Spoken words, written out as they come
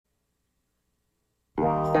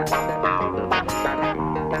Good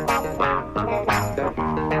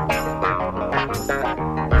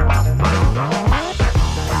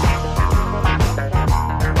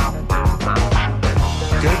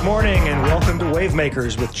morning and welcome to Wave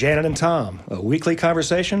Makers with Janet and Tom, a weekly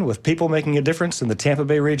conversation with people making a difference in the Tampa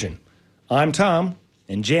Bay region. I'm Tom,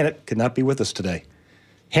 and Janet could not be with us today.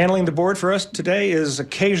 Handling the board for us today is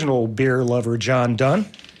occasional beer lover John Dunn,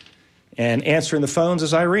 and answering the phones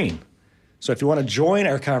is Irene. So if you want to join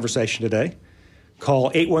our conversation today, call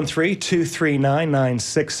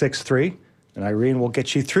 813-239-9663, and Irene will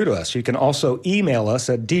get you through to us. You can also email us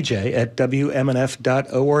at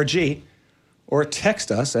dj@wmnf.org or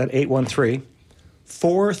text us at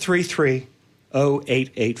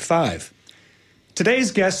 813-433-0885. Today's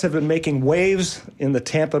guests have been making waves in the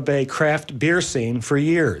Tampa Bay craft beer scene for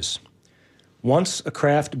years. Once a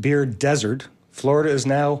craft beer desert, Florida is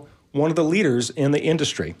now one of the leaders in the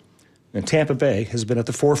industry, and Tampa Bay has been at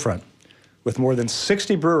the forefront, with more than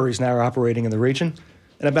 60 breweries now operating in the region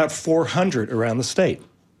and about 400 around the state.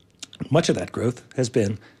 Much of that growth has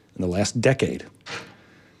been in the last decade.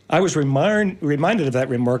 I was reminded of that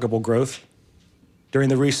remarkable growth during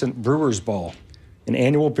the recent Brewers Ball, an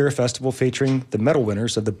annual beer festival featuring the medal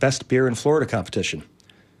winners of the Best Beer in Florida competition.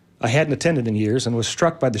 I hadn't attended in years and was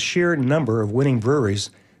struck by the sheer number of winning breweries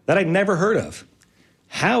that I'd never heard of.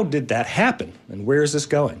 How did that happen, and where is this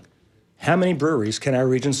going? How many breweries can our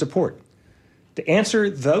region support? To answer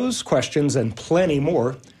those questions and plenty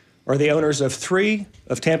more are the owners of three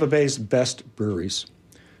of Tampa Bay's best breweries.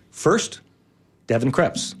 First, Devin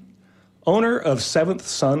Krebs, owner of Seventh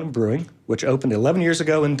Son Brewing, which opened 11 years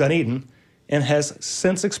ago in Dunedin and has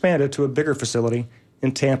since expanded to a bigger facility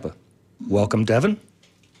in Tampa. Welcome, Devin.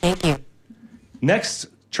 Thank you. Next,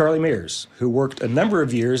 Charlie Mears, who worked a number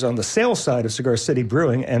of years on the sales side of Cigar City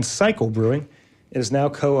Brewing and Cycle Brewing, and is now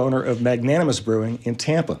co-owner of Magnanimous Brewing in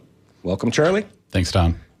Tampa. Welcome, Charlie. Thanks,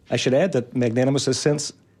 Tom. I should add that Magnanimous has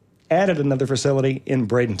since added another facility in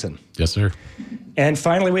Bradenton. Yes, sir. And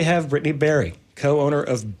finally, we have Brittany Berry, co-owner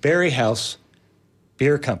of Berry House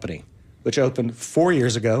Beer Company, which opened 4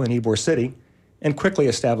 years ago in Ybor City and quickly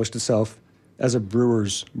established itself as a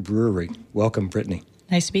brewer's brewery. Welcome, Brittany.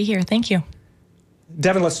 Nice to be here. Thank you.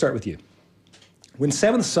 Devin, let's start with you. When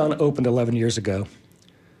Seventh Son opened 11 years ago,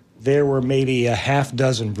 there were maybe a half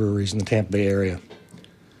dozen breweries in the Tampa Bay area.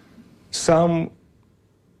 Some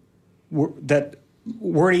that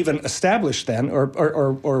weren't even established then,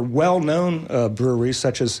 or well-known breweries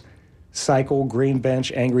such as Cycle, Green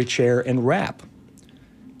Bench, Angry Chair, and Wrap.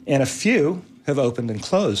 And a few have opened and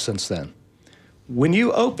closed since then. When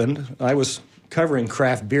you opened, I was covering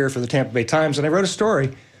craft beer for the Tampa Bay Times, and I wrote a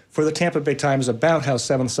story for the Tampa Bay Times about how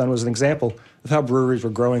Seventh Son was an example of how breweries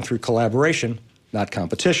were growing through collaboration, not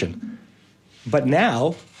competition. But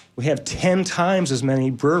now we have 10 times as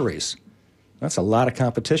many breweries. That's a lot of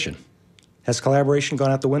competition. Has collaboration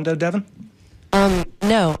gone out the window, Devin?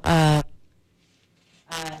 No.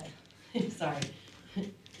 Sorry.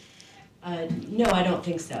 No, I don't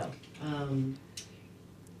think so.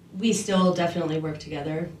 We still definitely work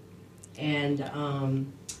together, and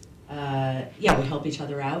we help each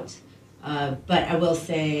other out. But I will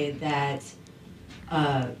say that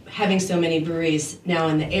having so many breweries now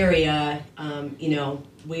in the area,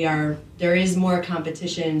 there is more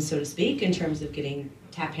competition, so to speak, in terms of getting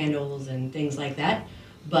tap handles and things like that.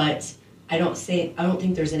 But I don't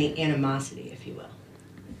think there's any animosity, if you will.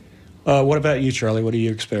 What about you, Charlie? What are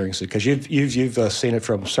you experiencing? Because you've seen it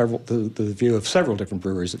from the view of several different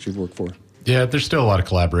breweries that you've worked for. Yeah, there's still a lot of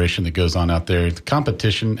collaboration that goes on out there. The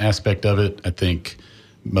competition aspect of it, I think,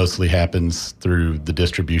 mostly happens through the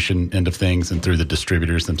distribution end of things and through the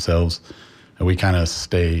distributors themselves. And we kind of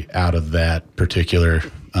stay out of that particular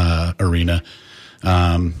arena.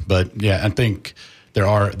 But yeah, I think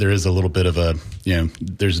there is a little bit of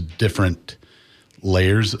there's different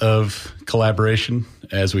layers of collaboration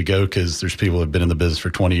as we go, because there's people who have been in the business for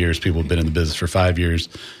 20 years, people who have been in the business for 5 years.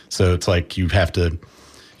 So it's like you have to,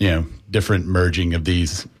 different merging of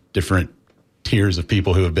these different tiers of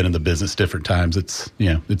people who have been in the business different times. It's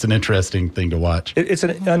an interesting thing to watch. It's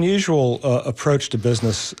an unusual approach to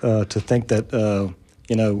business to think that,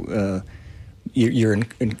 you're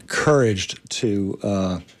encouraged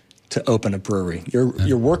to open a brewery.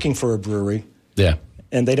 You're working for a brewery. Yeah.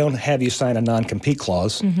 And they don't have you sign a non-compete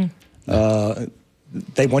clause. Mm-hmm.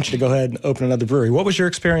 They want you to go ahead and open another brewery. What was your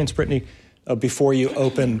experience, Brittany, before you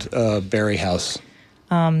opened Berry House?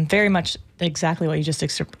 Very much exactly what you just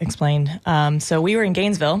explained. So we were in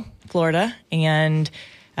Gainesville, Florida, and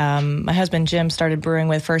my husband, Jim, started brewing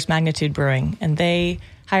with First Magnitude Brewing, and they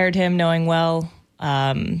hired him knowing well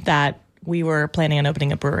that we were planning on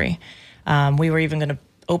opening a brewery. We were even going to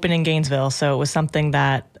open in Gainesville, so it was something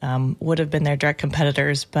that would have been their direct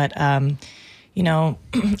competitors. But, I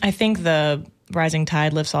think the rising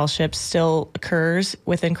tide lifts all ships still occurs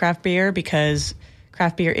within craft beer, because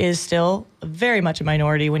craft beer is still very much a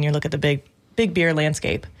minority when you look at the big beer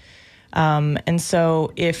landscape. And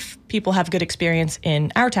so if people have good experience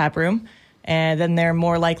in our tap room, and then they're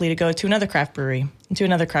more likely to go to another craft brewery,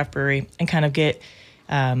 and kind of get,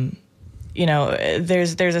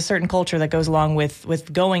 there's a certain culture that goes along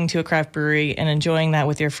with going to a craft brewery and enjoying that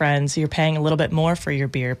with your friends. You're paying a little bit more for your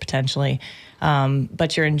beer potentially,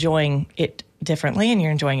 but you're enjoying it differently and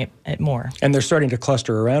you're enjoying it more. And they're starting to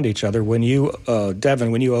cluster around each other. When you,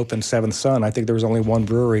 Devin, when you opened Seventh Son, I think there was only one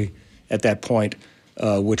brewery at that point,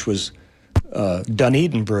 which was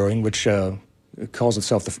Dunedin Brewing, which calls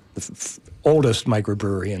itself the oldest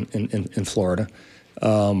microbrewery in Florida.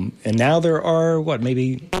 And now there are,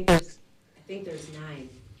 maybe... I think there's 9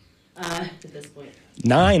 at this point.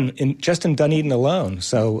 9 just in Dunedin alone.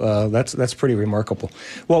 So that's pretty remarkable.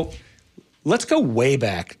 Well, let's go way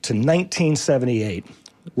back to 1978,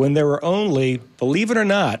 when there were only, believe it or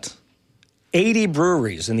not, 80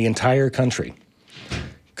 breweries in the entire country.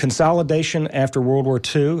 Consolidation after World War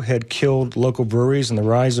II had killed local breweries, and the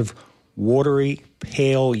rise of watery,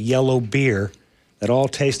 pale, yellow beer that all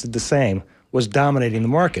tasted the same was dominating the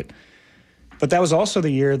market. But that was also the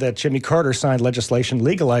year that Jimmy Carter signed legislation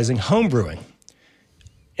legalizing home brewing.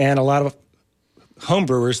 And a lot of home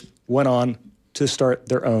brewers went on to start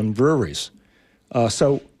their own breweries.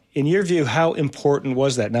 So in your view, how important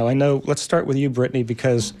was that? Now, I know, let's start with you, Brittany,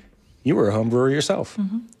 because you were a home brewer yourself.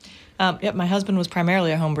 Mm-hmm. My husband was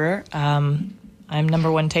primarily a home brewer. I'm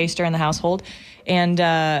number one taster in the household. And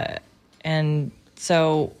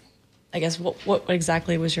so I guess what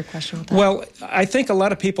exactly was your question with that? Well, I think a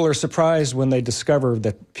lot of people are surprised when they discover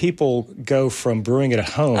that people go from brewing it at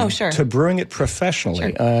home to brewing it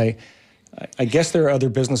professionally. Sure. I guess there are other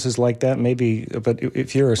businesses like that, maybe, but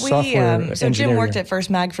if you're a software engineer... So Jim worked at First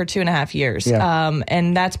Mag for 2.5 years,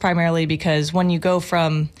 and that's primarily because when you go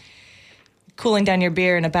from cooling down your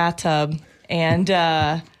beer in a bathtub and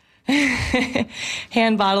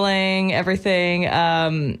hand bottling everything,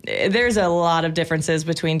 there's a lot of differences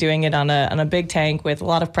between doing it on a big tank with a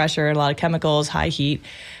lot of pressure, a lot of chemicals, high heat.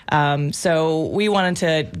 So we wanted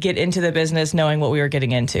to get into the business knowing what we were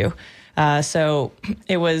getting into. So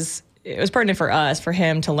it was pertinent for us, for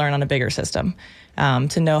him to learn on a bigger system,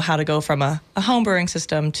 to know how to go from a home brewing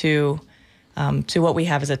system to what we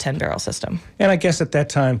have as a 10-barrel system. And I guess at that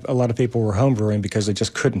time, a lot of people were home brewing because they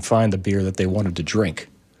just couldn't find the beer that they wanted to drink,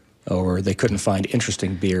 or they couldn't find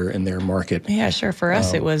interesting beer in their market. Yeah, sure. For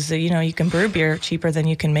us, it was, you can brew beer cheaper than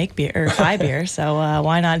you can make beer or buy beer, so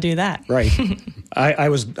why not do that? Right. I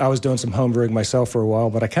was doing some home brewing myself for a while,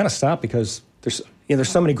 but I kind of stopped because there's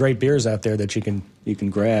so many great beers out there that you can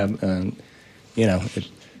grab, and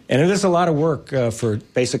and it is a lot of work for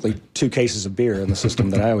basically 2 cases of beer in the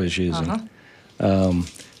system that I was using.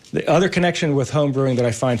 The other connection with home brewing that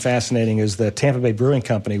I find fascinating is the Tampa Bay Brewing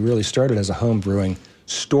Company really started as a home brewing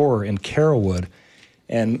store in Carrollwood,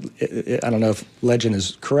 and I don't know if legend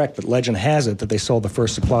is correct, but legend has it that they sold the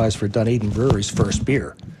first supplies for Dunedin Brewery's first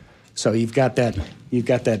beer. So you've got that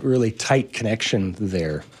really tight connection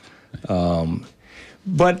there.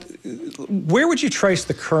 But where would you trace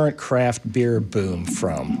the current craft beer boom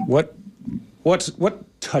from? What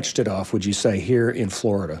touched it off, would you say, here in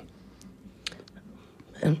Florida?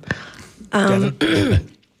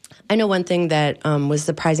 I know one thing that was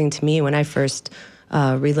surprising to me when I first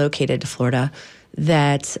relocated to Florida,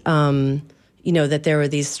 that that there were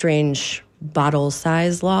these strange bottle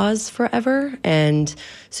size laws forever, and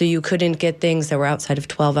so you couldn't get things that were outside of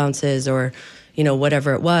 12 ounces or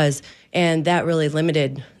whatever it was. And that really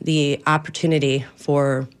limited the opportunity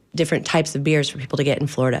for different types of beers for people to get in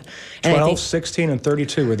Florida. And 12, 16, and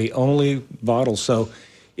 32 were the only bottles. So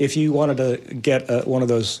if you wanted to get one of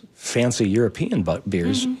those fancy European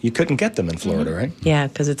beers, you couldn't get them in Florida, right? Yeah,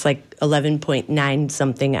 because it's like 11.9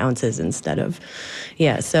 something ounces instead of,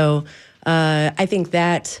 So I think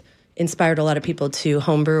that inspired a lot of people to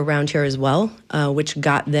homebrew around here as well, which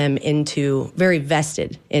got them very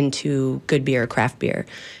vested into good beer, craft beer.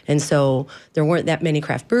 And so there weren't that many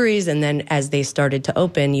craft breweries. And then as they started to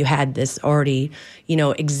open, you had this already,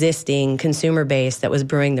 existing consumer base that was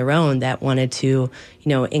brewing their own that wanted to,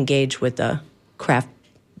 engage with the craft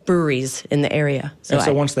breweries in the area.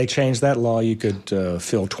 So once they changed that law, you could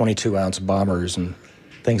fill 22-ounce bombers and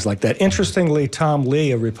things like that. Interestingly, Tom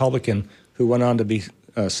Lee, a Republican who went on to be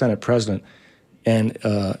Senate president and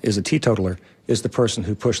is a teetotaler, is the person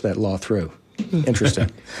who pushed that law through.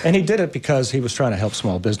 Interesting. And he did it because he was trying to help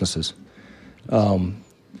small businesses.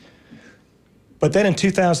 But then in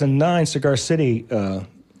 2009, Cigar City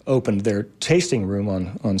opened their tasting room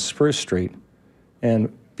on Spruce Street.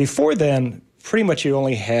 And before then, pretty much you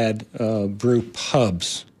only had brew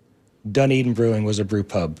pubs. Dunedin Brewing was a brew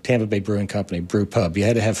pub. Tampa Bay Brewing Company, brew pub. You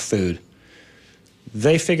had to have food.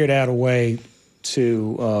 They figured out a way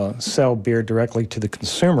to sell beer directly to the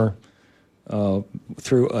consumer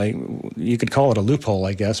through you could call it a loophole,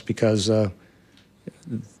 I guess, because the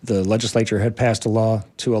legislature had passed a law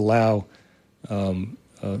to allow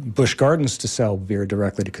Busch Gardens to sell beer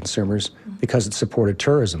directly to consumers because it supported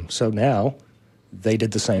tourism. So now they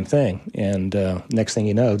did the same thing. And next thing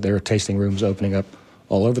you know, there are tasting rooms opening up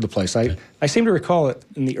all over the place. I seem to recall that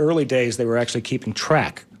in the early days, they were actually keeping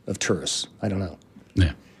track of tourists. I don't know.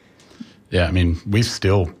 Yeah. Yeah, I mean, we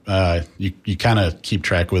still, you kind of keep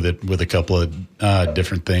track with it with a couple of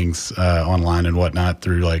different things online and whatnot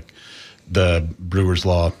through like the Brewers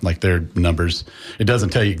Law, like their numbers. It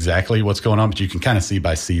doesn't tell you exactly what's going on, but you can kind of see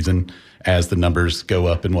by season as the numbers go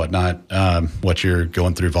up and whatnot, what you're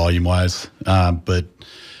going through volume-wise. But,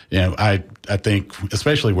 you know, I think,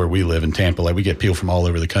 especially where we live in Tampa, like we get people from all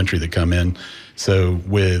over the country that come in. So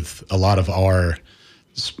with a lot of our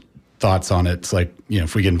thoughts on it, it's like, you know,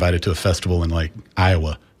 if we get invited to a festival in like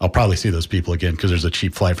Iowa, I'll probably see those people again because there's a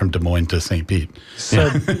cheap flight from Des Moines to St. Pete. So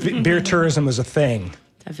beer tourism is a thing.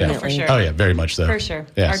 Definitely. Yeah, for sure. Oh, yeah, very much so. For sure.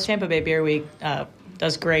 Yes. Our Tampa Bay Beer Week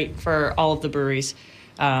does great for all of the breweries.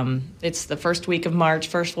 It's the first full week of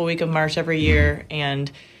March every year,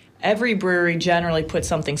 and every brewery generally puts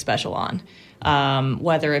something special on,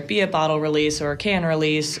 whether it be a bottle release or a can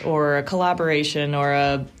release or a collaboration or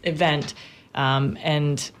a event.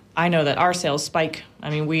 And I know that our sales spike.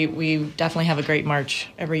 I mean, we definitely have a great March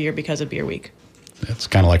every year because of Beer Week. It's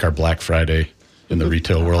kind of like our Black Friday in the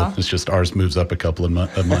retail world. It's just ours moves up a couple of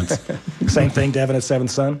months. Same thing, Devin, at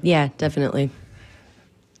Seventh Son? Yeah, definitely.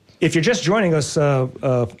 If you're just joining us,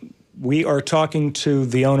 we are talking to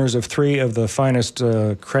the owners of 3 of the finest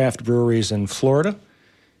craft breweries in Florida.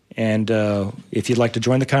 And if you'd like to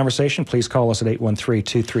join the conversation, please call us at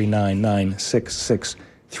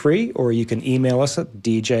 813-239-9663, or you can email us at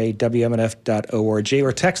djwmnf.org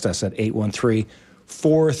or text us at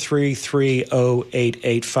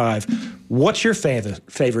 813-433-0885. What's your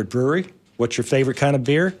favorite brewery? What's your favorite kind of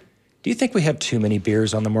beer? Do you think we have too many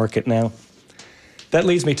beers on the market now? That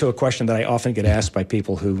leads me to a question that I often get asked by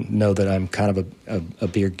people who know that I'm kind of a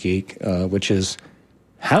beer geek, which is,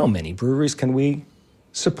 how many breweries can we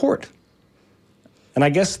support? And I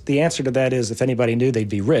guess the answer to that is, if anybody knew, they'd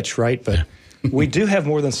be rich, right? But we do have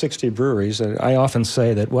more than 60 breweries. I often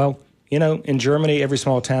say that, well, you know, in Germany, every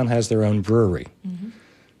small town has their own brewery. Mm-hmm.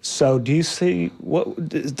 So do you see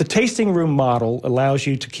the tasting room model allows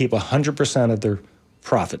you to keep 100% of their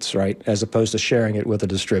profits, right, as opposed to sharing it with a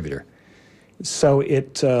distributor. So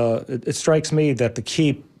it strikes me that the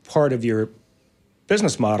key part of your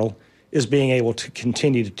business model is being able to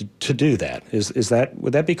continue to do that.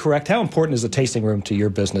 Would that be correct? How important is the tasting room to your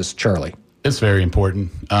business, Charlie? It's very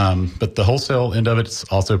important, but the wholesale end of it is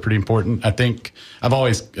also pretty important. I think I've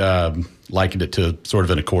always likened it to sort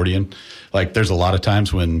of an accordion. Like there's a lot of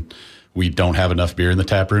times when we don't have enough beer in the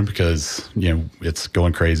tap room because, you know, it's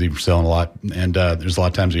going crazy. We're selling a lot. And there's a lot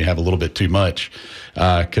of times when you have a little bit too much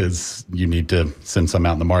because you need to send some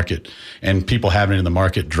out in the market. And people having it in the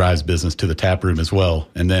market drives business to the tap room as well.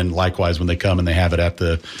 And then likewise, when they come and they have it at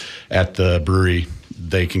the brewery,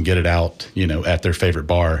 they can get it out, you know, at their favorite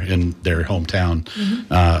bar in their hometown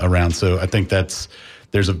around. So I think there's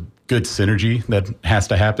a good synergy that has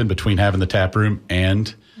to happen between having the tap room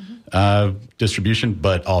and distribution,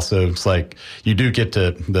 but also it's like you do get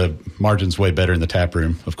to the margins way better in the tap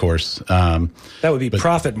room, of course. That would be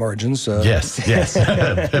profit margins. Yes,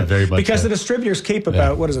 very much. Because so. The distributors keep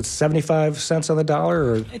about, what is it, 75 cents on the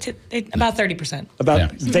dollar? Or It's about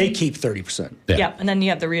 30%. They keep 30%. Yeah, and then you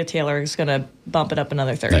have the retailer who's going to bump it up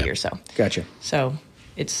another 30 or so. Gotcha. So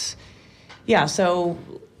it's, so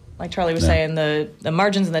like Charlie was saying, the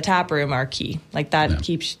margins in the tap room are key. Like that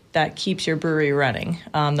keeps your brewery running.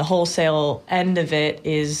 The wholesale end of it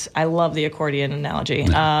is, I love the accordion analogy.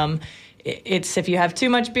 It's if you have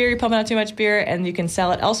too much beer, you're pumping out too much beer, and you can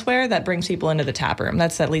sell it elsewhere, that brings people into the tap room.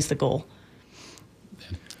 That's at least the goal.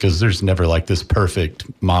 Because there's never like this perfect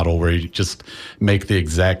model where you just make the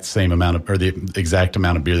exact same amount of, or the exact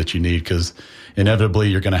amount of beer that you need, because inevitably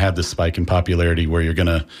you're going to have this spike in popularity where you're going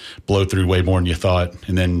to blow through way more than you thought,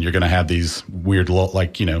 and then you're going to have these weird,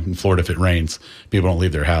 like, you know, in Florida if it rains, people don't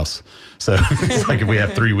leave their house. So it's like if we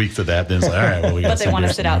have 3 weeks of that, then it's like, all right, well, we got. But they want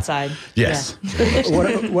to sit outside. Yes.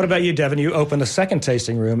 Yeah. What about you, Devin? You opened a second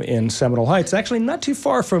tasting room in Seminole Heights, actually not too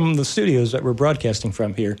far from the studios that we're broadcasting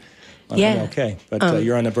from here. on Yeah. MLK. But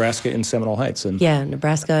you're on Nebraska in Seminole Heights. And Yeah,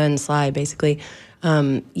 Nebraska and Sly, basically.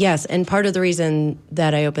 Yes, and part of the reason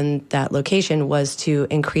that I opened that location was to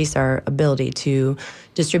increase our ability to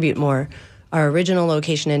distribute more. Our original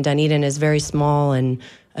location in Dunedin is very small, and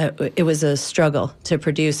it was a struggle to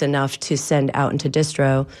produce enough to send out into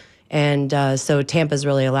distro. And so Tampa's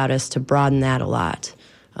really allowed us to broaden that a lot.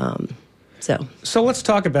 So let's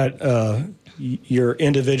talk about your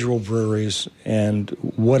individual breweries and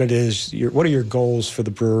what it is. What are your goals for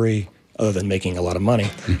the brewery, other than making a lot of money?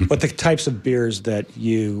 But the types of beers that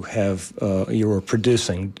you are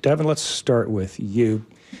producing. Devin, let's start with you.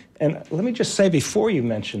 And let me just say, before you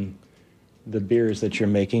mention the beers that you're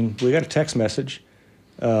making, we got a text message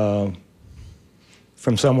from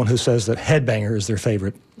someone who says that Headbanger is their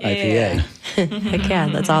favorite IPA. Heck yeah,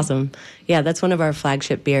 that's awesome. Yeah, that's one of our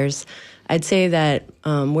flagship beers. I'd say that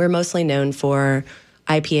we're mostly known for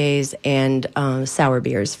IPAs and sour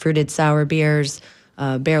beers, fruited sour beers,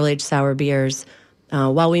 barrel-aged sour beers.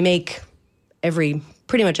 While we make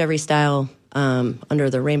pretty much every style under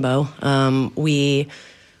the rainbow,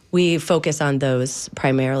 we focus on those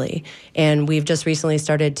primarily. And we've just recently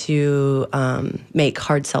started to make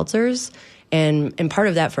hard seltzers. And part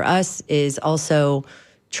of that for us is also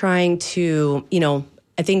trying to,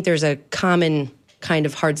 I think there's a common kind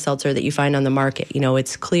of hard seltzer that you find on the market.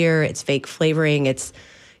 It's clear, it's fake flavoring, it's,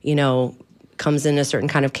 comes in a certain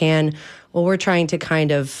kind of can. Well, we're trying to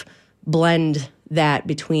kind of blend that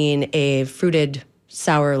between a fruited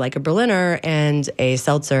sour like a Berliner and a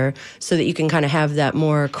seltzer so that you can kind of have that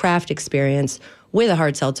more craft experience with a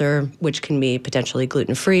hard seltzer, which can be potentially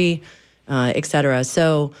gluten-free, et cetera.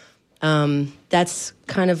 So that's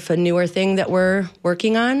kind of a newer thing that we're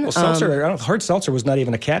working on. Well, hard seltzer was not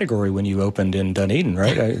even a category when you opened in Dunedin,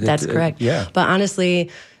 right? That's correct. Yeah. But honestly,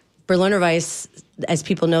 Berliner Weiss, as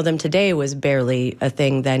people know them today, was barely a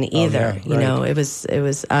thing then either. Oh, yeah, right. It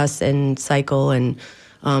was us and Cycle and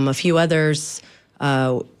a few others,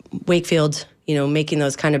 Wakefield, making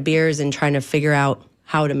those kind of beers and trying to figure out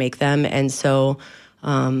how to make them. And so,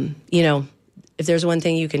 if there's one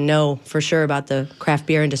thing you can know for sure about the craft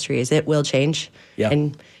beer industry is it will change. Yeah.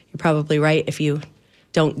 And you're probably right if you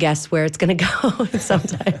don't guess where it's going to go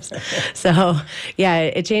sometimes. So, yeah,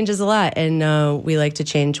 it changes a lot, and we like to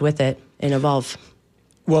change with it and evolve.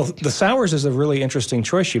 Well, the sours is a really interesting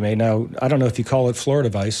choice you made. Now, I don't know if you call it Florida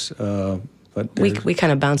Weiss, but we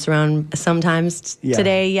kind of bounce around sometimes. Yeah.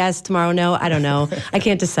 Today, yes. Tomorrow, no. I don't know. I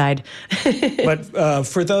can't decide. But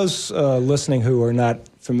for those listening who are not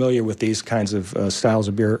familiar with these kinds of styles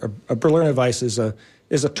of beer, a Berliner Weiss is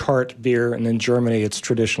a tart beer, and in Germany, it's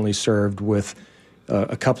traditionally served with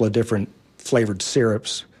a couple of different flavored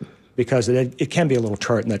syrups because it can be a little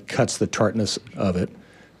tart, and that cuts the tartness of it.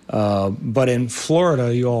 But in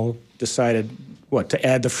Florida, you all decided to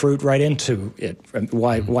add the fruit right into it.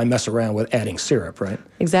 Why mess around with adding syrup, right?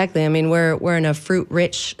 Exactly. I mean, we're in a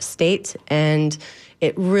fruit-rich state, and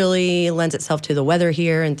it really lends itself to the weather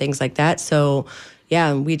here and things like that. So,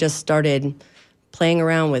 yeah, we just started playing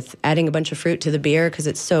around with adding a bunch of fruit to the beer because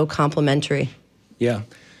it's so complementary. Yeah.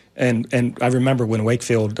 And I remember when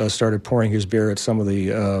Wakefield started pouring his beer at some of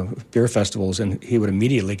the beer festivals, and he would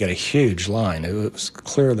immediately get a huge line. It was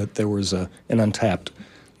clear that there was an untapped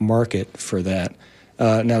market for that.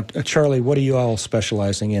 Now, Charlie, what are you all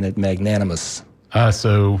specializing in at Magnanimous?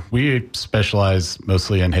 So we specialize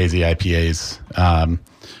mostly in hazy IPAs.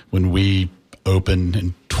 When we opened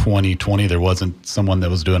in 2020, there wasn't someone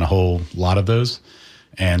that was doing a whole lot of those,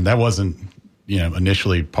 and that wasn't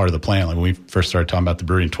initially part of the plan. Like when we first started talking about the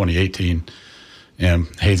brewery in 2018,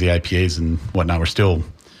 hazy IPAs and whatnot,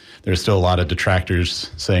 there's still a lot of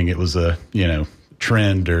detractors saying it was a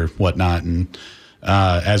trend or whatnot. And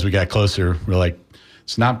as we got closer, we're like,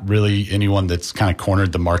 it's not really anyone that's kind of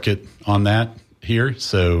cornered the market on that here.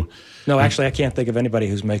 So no, actually, I can't think of anybody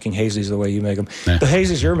who's making hazies the way you make them. Yeah. The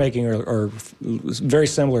hazies you're making are very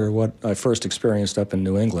similar to what I first experienced up in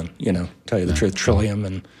New England. Tell you the truth, Trillium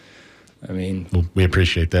and. I mean, well, we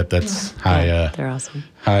appreciate that. That's high. They're awesome.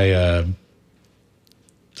 High.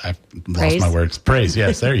 I've lost my words. Praise.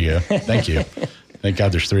 Yes, there you go. Thank you. Thank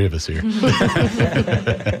God there's three of us here.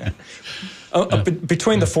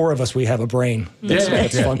 Between the four of us, we have a brain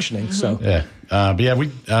that's functioning. So but yeah,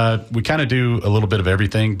 we kind of do a little bit of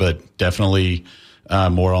everything, but definitely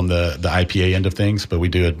more on the IPA end of things. But we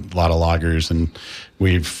do a lot of lagers, and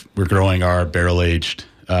we're growing our barrel aged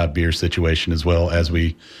beer situation as well as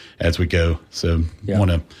we go. So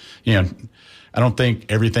want to, I don't think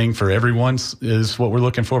everything for everyone is what we're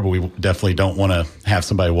looking for, but we definitely don't want to have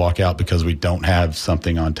somebody walk out because we don't have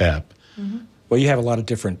something on tap. Mm-hmm. Well, you have a lot of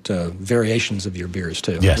different variations of your beers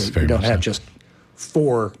too. Yes, you don't have just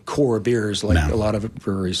 4 core beers like a lot of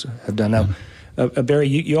breweries have done. Now, Barry,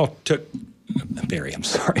 you all took... Barry, I'm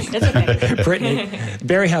sorry. It's okay. Brittany,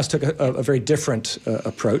 Barry House took a very different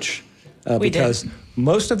approach because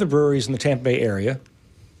most of the breweries in the Tampa Bay area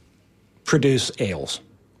produce ales.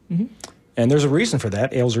 Mm-hmm. And there's a reason for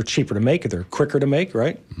that. Ales are cheaper to make. They're quicker to make,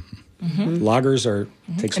 right? Mm-hmm. Lagers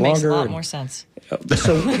takes longer. Makes a lot more sense.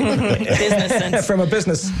 So, business sense. From a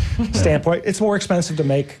business standpoint, it's more expensive to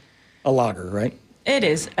make a lager, right? It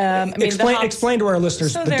is. Explain to our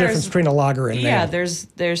listeners the difference between a lager and an ale.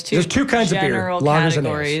 There's two kinds of beer, general lagers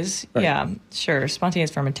categories. And ales. Right. Yeah, sure.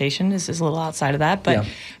 Spontaneous fermentation is a little outside of that, but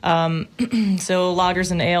so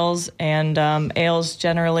lagers and ales, and ales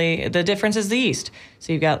generally the difference is the yeast.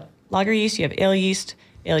 So you've got lager yeast, you have ale yeast.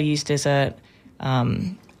 Ale yeast is a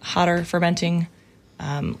hotter fermenting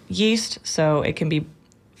yeast, so it can be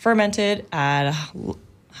fermented at a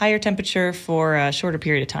higher temperature for a shorter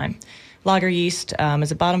period of time. Lager yeast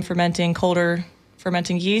is a bottom fermenting, colder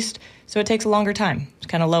fermenting yeast, so it takes a longer time. It's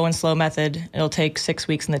kind of low and slow method. It'll take 6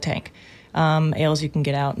 weeks in the tank. Ales you can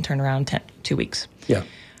get out and turn around 2 weeks. Yeah.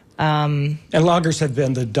 And lagers have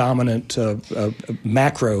been the dominant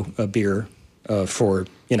macro beer for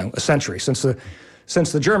a century since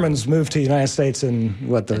the Germans moved to the United States in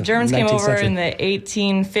the Germans 19th came over century. in the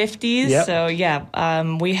 1850s. Yep.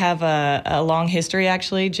 So we have a long history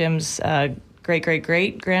actually. Jim's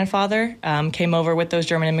great-great-great-grandfather came over with those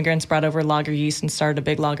German immigrants, brought over lager yeast, and started a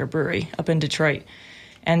big lager brewery up in Detroit.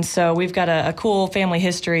 And so we've got a cool family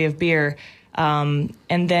history of beer. And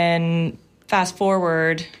then fast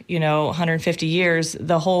forward, 150 years,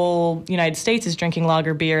 the whole United States is drinking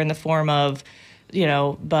lager beer in the form of,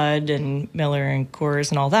 Bud and Miller and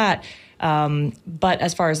Coors and all that. But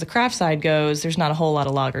as far as the craft side goes, there's not a whole lot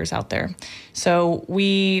of lagers out there. So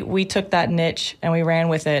we took that niche and we ran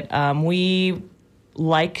with it. We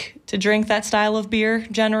like to drink that style of beer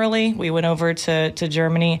generally. We went over to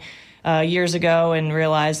Germany years ago and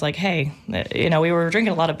realized hey, we were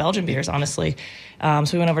drinking a lot of Belgian beers, honestly. So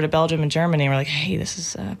we went over to Belgium and Germany and we're like, hey, this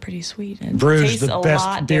is pretty sweet. It Bruges, tastes the a best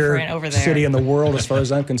lot beer different over there. city in the world as far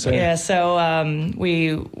as I'm concerned. Yeah, so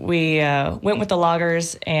we went with the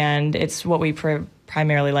lagers, and it's what we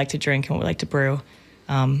primarily like to drink and what we like to brew.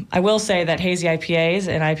 I will say that hazy IPAs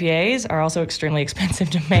and IPAs are also extremely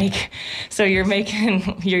expensive to make. So you're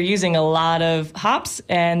using a lot of hops,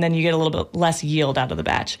 and then you get a little bit less yield out of the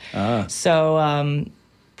batch. So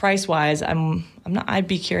price-wise, I'd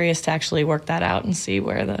be curious to actually work that out and see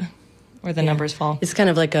where the numbers fall. It's kind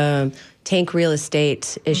of like a tank real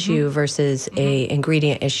estate issue versus a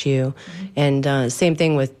ingredient issue. And same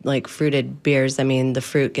thing with fruited beers. I mean, the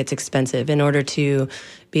fruit gets expensive. In order to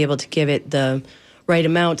be able to give it the right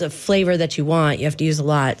amount of flavor that you want, you have to use a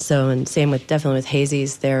lot. So, and same definitely with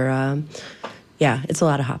hazies. They're, it's a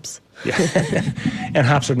lot of hops. Yeah. And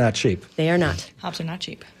hops are not cheap. They are not. Hops are not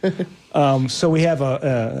cheap. So we have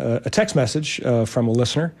a text message from a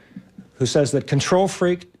listener who says that Control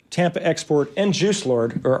Freak, Tampa Export, and Juice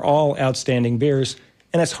Lord are all outstanding beers,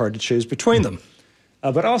 and it's hard to choose between them.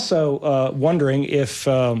 But also wondering if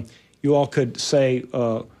you all could say,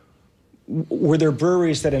 were there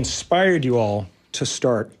breweries that inspired you all to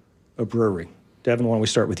start a brewery? Devin, why don't we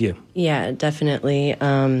start with you? Yeah, definitely.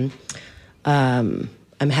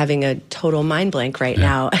 I'm having a total mind blank right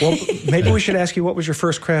now. Well, maybe we should ask you, what was your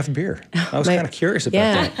first craft beer? I was kind of curious about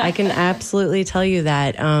that. Yeah, I can absolutely tell you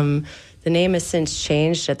that. The name has since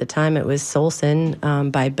changed. At the time, it was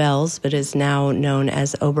Solson by Bell's, but is now known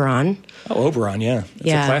as Oberon. Oh, Oberon, yeah.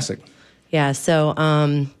 That's a classic. Yeah,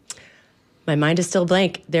 so my mind is still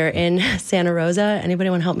blank. They're in Santa Rosa. Anybody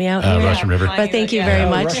want to help me out here? Russian River. But thank you very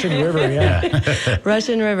much. Russian River, yeah.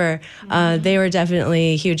 Russian River. They were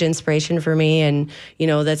definitely a huge inspiration for me. And,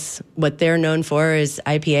 that's what they're known for is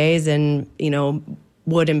IPAs and,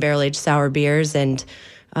 wood and barrel-aged sour beers. And,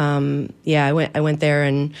 I went there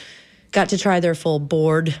and got to try their full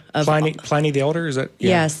board of... Pliny the Elder, is that? Yeah.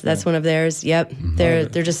 Yes, that's one of theirs. Yep. They're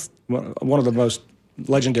just... One of the most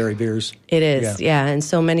legendary beers. It is, yeah. And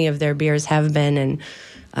so many of their beers have been, and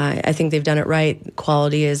I think they've done it right.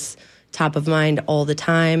 Quality is top of mind all the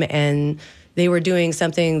time, and they were doing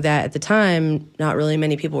something that at the time not really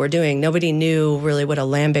many people were doing. Nobody knew really what a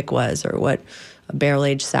lambic was or what a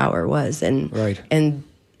barrel-aged sour was, and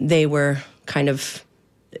they were kind of,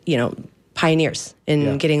 pioneers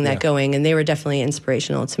in getting that going, and they were definitely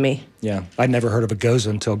inspirational to me. Yeah, I'd never heard of a Goza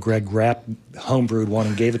until Greg Rapp homebrewed one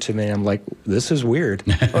and gave it to me. I'm like, this is weird.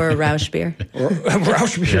 Or a Rausch beer. Or a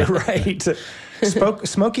Rausch beer, right.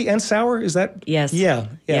 Smoky and sour, is that? Yes. Yeah.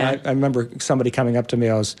 I remember somebody coming up to me.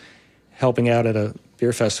 I was helping out at a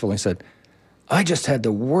beer festival, and he said, I just had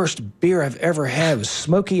the worst beer I've ever had. It was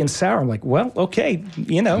smoky and sour. I'm like, well, okay,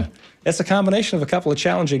 it's a combination of a couple of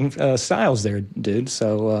challenging styles there, dude.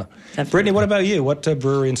 So, Brittany, what about you? What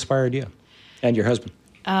brewery inspired you and your husband?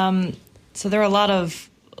 So there are a lot of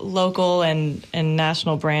local and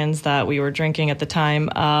national brands that we were drinking at the time.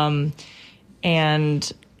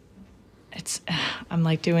 And I'm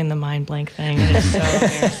like doing the mind blank thing. It's so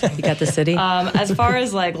embarrassing. You got the city? As far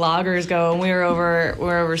as like lagers go, when we were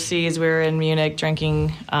overseas, we were in Munich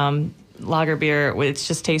drinking lager beer. It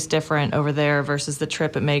just tastes different over there versus the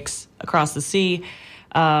trip it makes across the sea.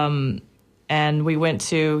 And we went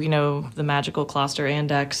to, the magical Kloster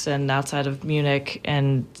Andex and outside of Munich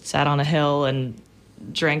and sat on a hill and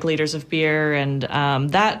drank liters of beer. And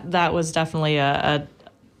that was definitely a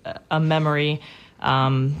memory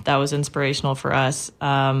that was inspirational for us.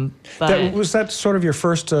 But was that sort of your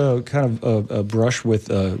first kind of brush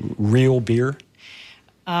with real beer?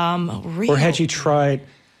 Real. Or had you tried...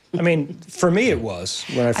 I mean, for me it was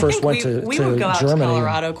when I first went to Germany. We would go out to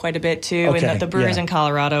Colorado quite a bit too, Okay, and the breweries yeah. in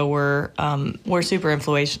Colorado were super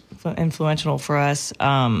influential for us.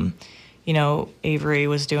 Avery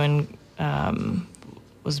was doing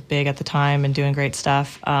was big at the time and doing great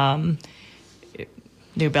stuff.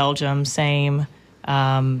 New Belgium, same.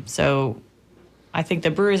 So I think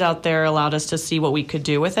the breweries out there allowed us to see what we could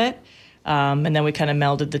do with it, and then we kind of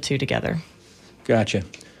melded the two together. Gotcha.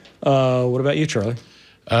 What about you, Charlie?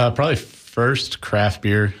 Probably first craft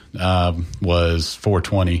beer was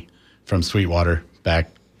 420 from Sweetwater back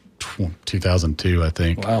 2002, I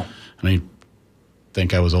think. Wow. I mean,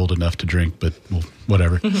 think I was old enough to drink, but well,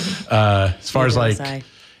 whatever. As far as like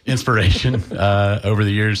inspiration over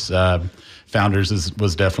the years, Founders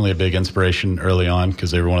was definitely a big inspiration early on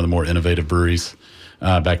because they were one of the more innovative breweries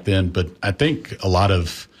back then. But I think a lot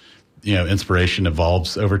of inspiration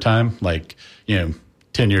evolves over time. Like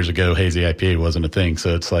 10 years ago, hazy IPA wasn't a thing.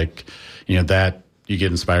 So it's like, that you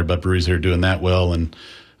get inspired by breweries that are doing that well. And,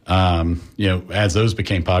 as those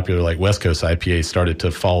became popular, like West Coast IPA started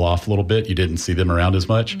to fall off a little bit. You didn't see them around as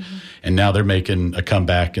much. Mm-hmm. And now they're making a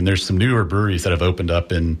comeback. And there's some newer breweries that have opened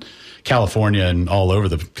up in California and all over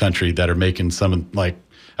the country that are making some, like,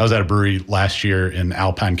 I was at a brewery last year in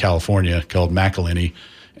Alpine, California called McElhinney.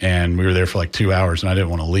 And we were there for like 2 hours and I didn't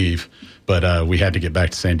want to leave. But we had to get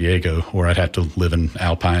back to San Diego, or I'd have to live in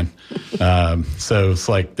Alpine. So it's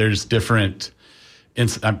like there's different.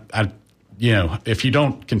 If you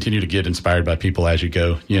don't continue to get inspired by people as you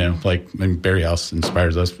go, like Berry House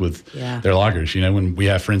inspires us with their lagers. When we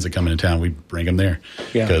have friends that come into town, we bring them there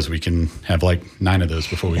because we can have like 9 of those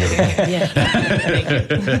before we go to bed.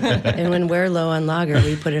 Yeah. And when we're low on lager,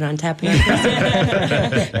 we put it on tap.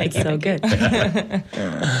 It's so good.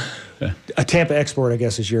 A Tampa Export, I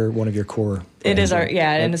guess, is one of your core. It is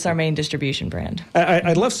and it's our main distribution brand.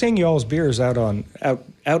 I love seeing y'all's beers out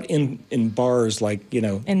in bars, like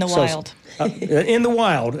in the wild. In the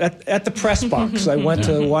wild at the press box. I went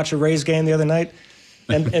to watch a Rays game the other night,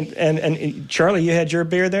 and Charlie, you had your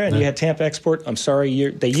beer there, and you had Tampa Export. I'm sorry,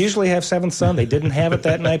 they usually have Seventh Son. They didn't have it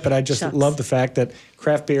that night, but I just love the fact that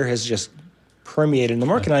craft beer has just permeated in the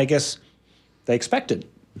market. And I guess they expect it.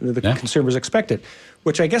 The consumers expect it.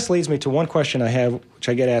 Which I guess leads me to one question I have, which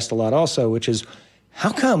I get asked a lot also, which is,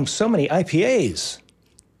 how come so many IPAs?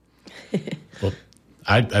 Well,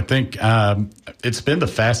 I think it's been the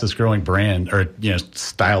fastest growing brand or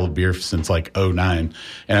style of beer since like 2009,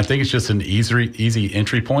 and I think it's just an easy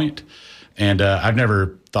entry point. And I've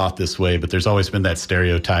never thought this way, but there's always been that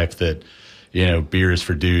stereotype that beer is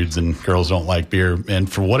for dudes and girls don't like beer.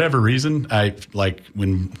 And for whatever reason, I like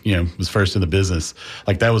when was first in the business,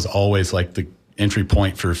 like that was always like the entry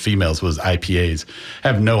point for females was IPAs. I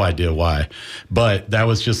have no idea why, but that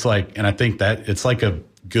was just like, and I think that it's like a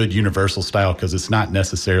good universal style because it's not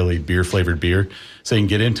necessarily beer flavored beer. So you can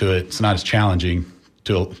get into it. It's not as challenging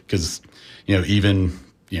because, even,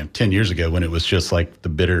 10 years ago when it was just like the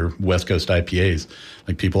bitter West Coast IPAs,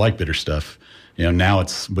 like people like bitter stuff. Now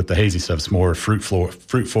it's with the hazy stuff, it's more fruit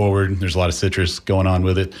forward. There's a lot of citrus going on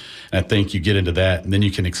with it. And I think you get into that and then you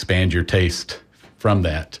can expand your taste from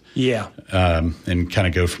that. Yeah. And kind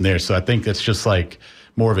of go from there. So I think that's just like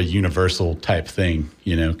more of a universal type thing,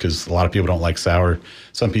 because a lot of people don't like sour.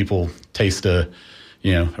 Some people taste a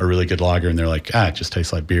really good lager and they're like, it just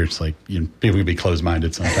tastes like beer. It's like, people can be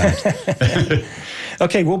closed-minded sometimes.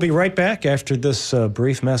 Okay, we'll be right back after this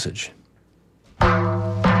brief message.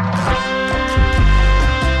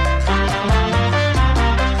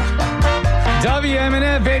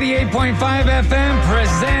 WMNF 88.5 FM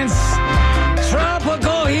presents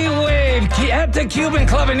Tropical Heat Wave at the Cuban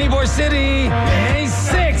Club in Ybor City, May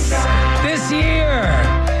 6th this year.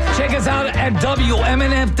 Check us out at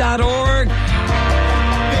WMNF.org.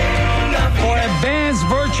 for advanced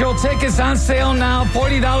virtual tickets on sale now.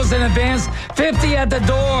 $40 in advance, $50 at the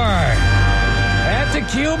door. At the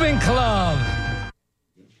Cuban Club.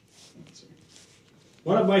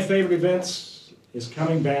 One of my favorite events is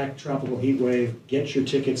coming back, Tropical Heat Wave. Get your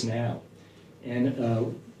tickets now.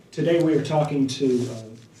 And today we are talking to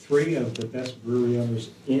three of the best brewery owners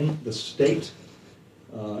in the state.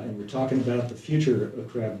 And we're talking about the future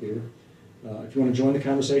of craft beer. If you want to join the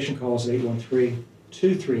conversation, call us at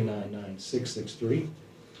 813-239-9663. You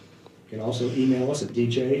can also email us at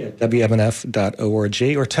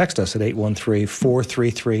dj@wmnf.org or text us at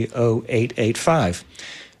 813-433-0885.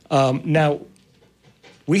 Now,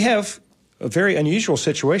 we have a very unusual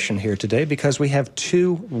situation here today because we have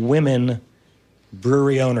two women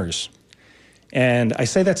brewery owners. And I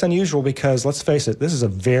say that's unusual because, let's face it, this is a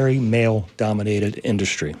very male-dominated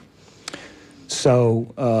industry.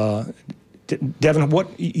 So, Devin,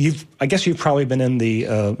 I guess you've probably been in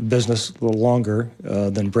the business a little longer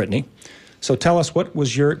than Brittany. So tell us, what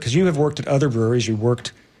was because you have worked at other breweries, you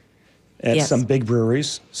worked at some big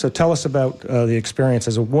breweries. So tell us about the experience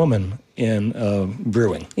as a woman in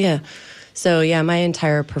brewing. Yeah. So, my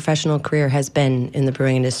entire professional career has been in the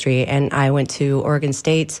brewing industry, and I went to Oregon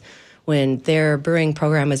State when their brewing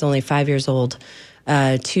program was only 5 years old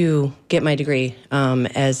to get my degree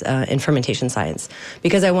in fermentation science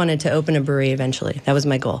because I wanted to open a brewery eventually. That was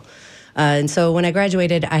my goal. And so when I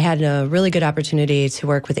graduated, I had a really good opportunity to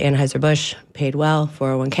work with Anheuser-Busch, paid well,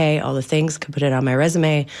 401k, all the things, could put it on my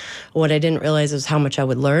resume. What I didn't realize was how much I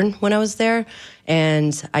would learn when I was there.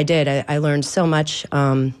 And I did. I learned so much.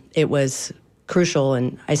 It was crucial,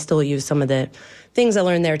 and I still use some of the things I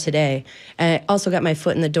learned there today. And I also got my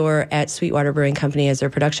foot in the door at Sweetwater Brewing Company as their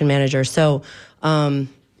production manager. So, I've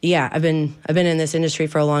been in this industry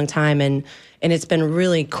for a long time, and it's been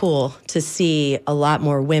really cool to see a lot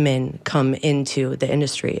more women come into the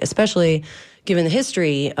industry, especially given the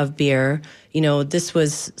history of beer. This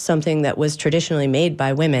was something that was traditionally made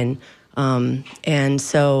by women, and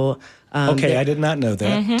so. I did not know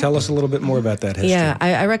that. Mm-hmm. Tell us a little bit more about that history. Yeah,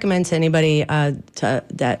 I recommend to anybody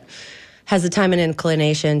that has the time and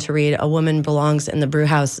inclination to read A Woman Belongs in the Brew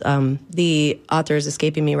House. The author is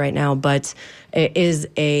escaping me right now, but it is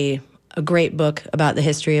a great book about the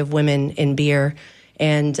history of women in beer.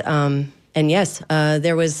 And yes,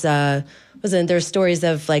 there's stories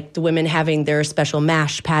of like the women having their special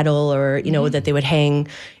mash paddle, or that they would hang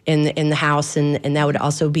in the house, and that would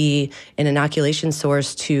also be an inoculation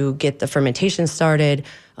source to get the fermentation started.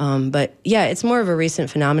 But yeah, it's more of a recent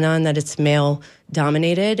phenomenon that it's male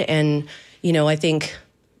dominated, and I think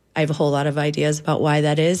I have a whole lot of ideas about why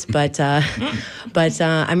that is, but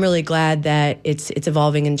I'm really glad that it's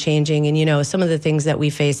evolving and changing. And some of the things that we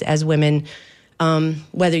face as women,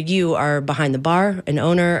 whether you are behind the bar, an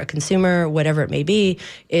owner, a consumer, whatever it may be,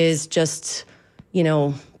 is just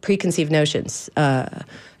preconceived notions.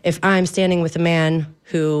 If I'm standing with a man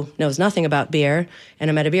who knows nothing about beer and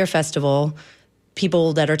I'm at a beer festival,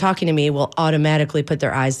 people that are talking to me will automatically put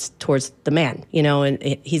their eyes towards the man, and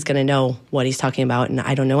he's going to know what he's talking about, and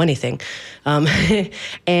I don't know anything. And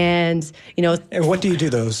what do you do to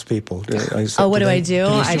those people? What do I do?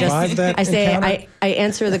 I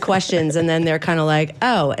answer the questions, and then they're kind of like,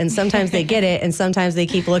 oh, and sometimes they get it, and sometimes they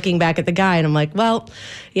keep looking back at the guy, and I'm like, well,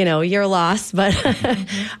 you're lost. But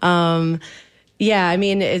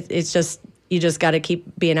it's just, you just got to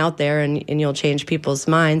keep being out there, and you'll change people's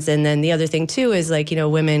minds. And then the other thing too is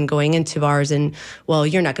women going into bars and, well,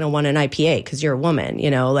 you're not going to want an IPA because you're a woman,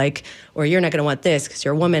 or you're not going to want this because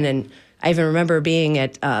you're a woman. And I even remember being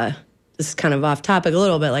at, this is kind of off topic a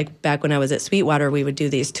little bit, like back when I was at Sweetwater, we would do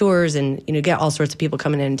these tours and, get all sorts of people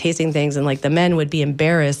coming in and tasting things. And the men would be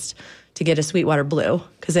embarrassed to get a Sweetwater Blue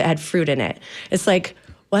because it had fruit in it. It's like,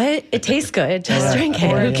 what? It tastes good. Just drink it.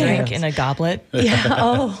 Or drink in a goblet. Yeah.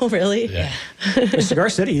 Oh, really? Yeah. Cigar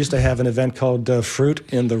City used to have an event called Fruit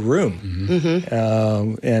in the Room.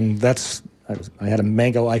 Mm-hmm. And I had a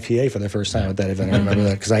mango IPA for the first time at that event. I remember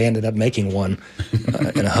that because I ended up making one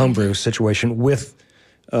in a homebrew situation with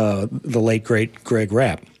the late, great Greg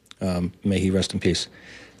Rapp. May he rest in peace.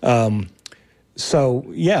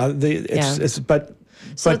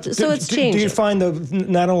 But it's changing. Do you find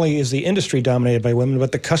not only is the industry dominated by women,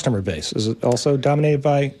 but the customer base is it also dominated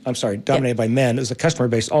by men? Is the customer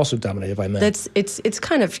base also dominated by men? It's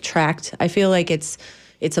kind of tracked. I feel like it's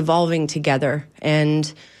evolving together,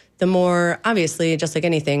 and the more, obviously, just like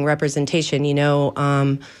anything, representation.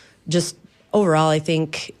 Just overall, I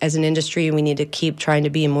think as an industry, we need to keep trying to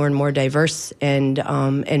be more and more diverse and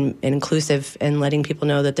inclusive, and letting people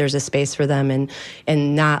know that there's a space for them,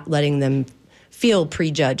 and not letting them feel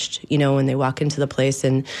prejudged, when they walk into the place.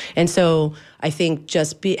 And so I think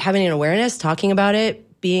just having an awareness, talking about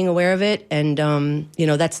it, being aware of it, and,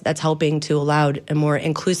 that's helping to allow a more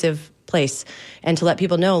inclusive place and to let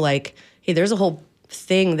people know, like, hey, there's a whole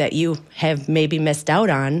thing that you have maybe missed out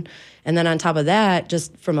on. And then on top of that,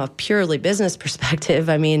 just from a purely business perspective,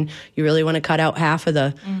 I mean, you really want to cut out half of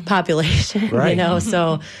the population, right.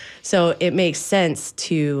 So it makes sense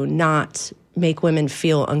to not make women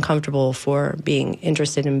feel uncomfortable for being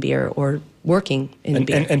interested in beer or working in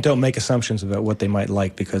beer. And don't make assumptions about what they might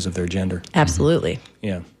like because of their gender. Absolutely.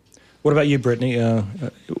 Yeah. What about you, Brittany?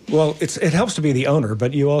 Well, it helps to be the owner,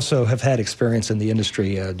 but you also have had experience in the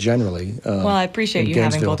industry generally. Well, I appreciate you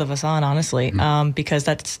having both of us on, honestly, because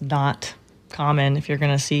that's not common. If you're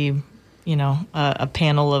going to see, a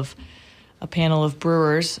panel of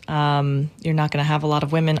brewers, you're not going to have a lot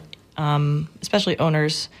of women, especially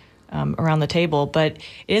owners, around the table. But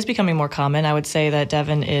it is becoming more common. I would say that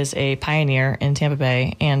Devin is a pioneer in Tampa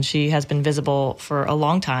Bay, and she has been visible for a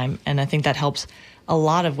long time, and I think that helps a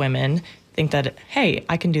lot of women think that, hey,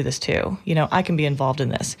 I can do this too. I can be involved in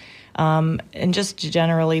this. And just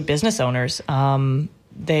generally business owners,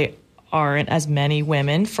 they aren't as many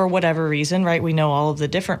women for whatever reason, right? We know all of the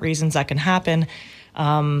different reasons that can happen.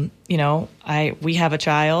 We have a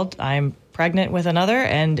child. I'm pregnant with another,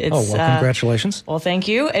 and it's congratulations. Well, thank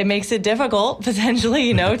you. It makes it difficult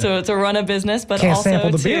potentially, to run a business, but can't also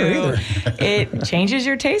sample the beer either. It changes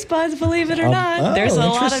your taste buds, believe it or not. There's a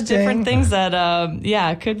lot of different things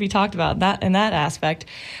that could be talked about in that aspect.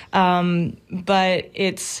 But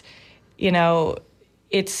it's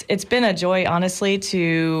it's been a joy, honestly,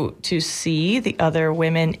 to see the other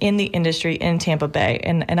women in the industry in Tampa Bay,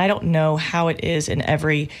 and I don't know how it is in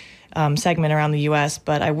every segment around the U.S.,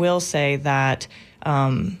 but I will say that,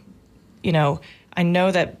 I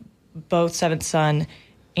know that both Seventh Son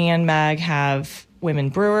and Mag have women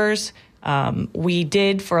brewers. We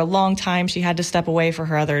did for a long time. She had to step away for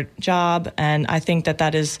her other job, and I think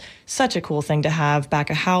that is such a cool thing to have back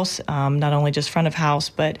of house, not only just front of house,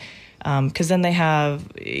 but because then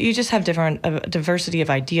you just have diversity of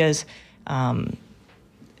ideas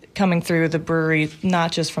coming through the brewery,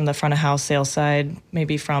 not just from the front of house sales side,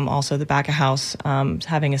 maybe from also the back of house,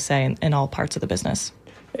 having a say in all parts of the business.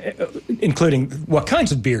 Including what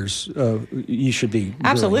kinds of beers you should be brewing,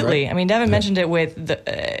 absolutely. right? I mean, Devin mentioned it with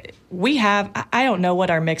we have, I don't know what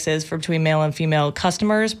our mix is between male and female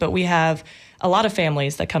customers, but we have a lot of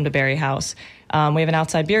families that come to Berry House. We have an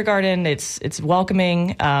outside beer garden. It's welcoming.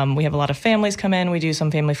 We have a lot of families come in. We do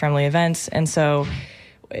some family-friendly events. And so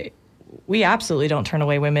we absolutely don't turn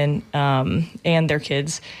away women and their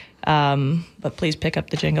kids. But please pick up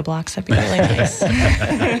the Jenga blocks. That'd be really nice.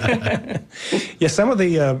 Yeah, some of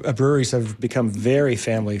the breweries have become very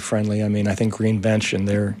family-friendly. I mean, I think Green Bench and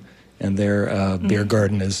their beer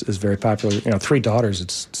garden is very popular. 3 Daughters,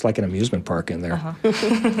 it's like an amusement park in there.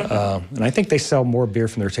 And I think they sell more beer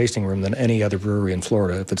from their tasting room than any other brewery in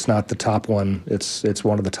Florida. If it's not the top one, it's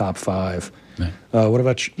one of the top 5. Yeah. What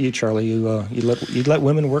about you, Charlie? You let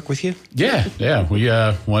women work with you? Yeah. We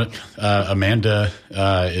Amanda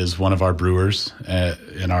is one of our brewers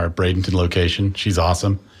in our Bradenton location. She's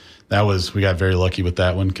awesome. We got very lucky with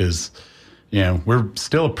that one because we're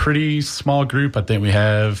still a pretty small group. I think we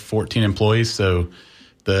have 14 employees, so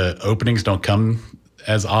the openings don't come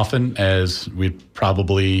as often as we'd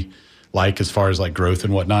probably like as far as like growth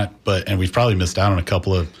and whatnot. And we've probably missed out on a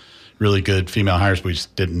couple of really good female hires, but we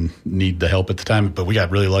just didn't need the help at the time. But we got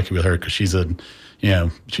really lucky with her because she's a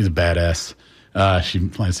badass.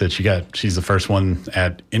 Like I said, she's the first one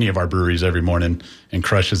at any of our breweries every morning and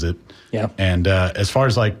crushes it. Yeah. And as far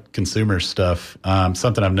as like consumer stuff,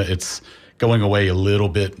 something it's going away little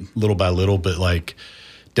by little, but like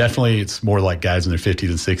definitely it's more like guys in their 50s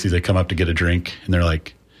and 60s. They come up to get a drink and they're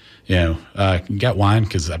like, you got wine?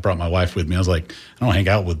 Because I brought my wife with me. I was like, I don't hang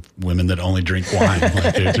out with women that only drink wine.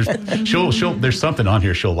 Like, there's something on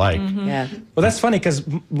here she'll like. Mm-hmm. Yeah. Well, that's funny because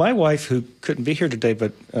my wife, who couldn't be here today,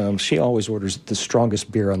 but she always orders the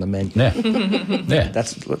strongest beer on the menu. Yeah. Yeah.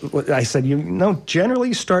 That's what I said. Generally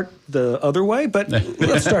you start the other way, but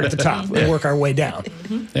let's start at the top and work our way down.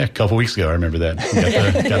 Yeah, a couple weeks ago, I remember that.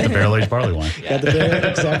 Got the barrel-aged barley wine. Yeah.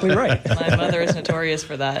 Exactly right. My mother is notorious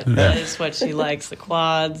for that. Yeah. That is what she likes, the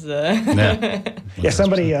quads.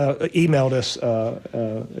 Somebody emailed us,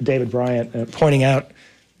 David Bryant, pointing out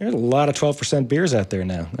there's a lot of 12% beers out there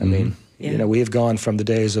now. I mean, we have gone from the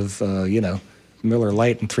days of, Miller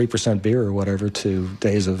Lite and 3% beer or whatever to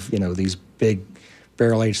days of, these big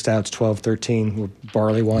barrel-aged stouts, 12, 13, with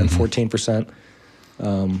barley wine, 14%.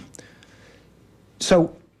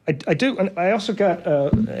 So I do. And I also got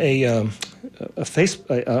a face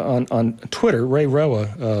on Twitter. Ray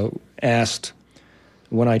Roa asked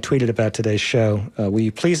when I tweeted about today's show, will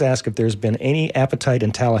you please ask if there's been any appetite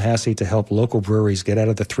in Tallahassee to help local breweries get out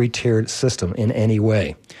of the 3-tiered system in any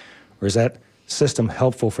way? Or is that system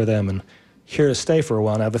helpful for them and here to stay for a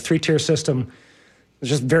while? Now, the 3-tier system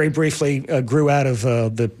just very briefly grew out of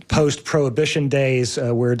the post-prohibition days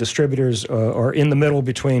where distributors are in the middle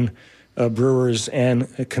between brewers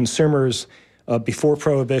and consumers. Before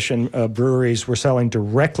prohibition, breweries were selling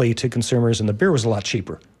directly to consumers and the beer was a lot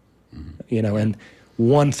cheaper. And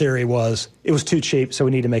one theory was it was too cheap, so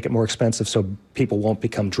we need to make it more expensive so people won't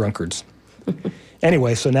become drunkards.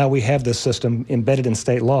 Anyway, so now we have this system embedded in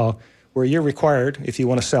state law where you're required, if you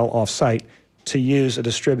want to sell off-site, to use a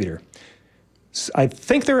distributor. I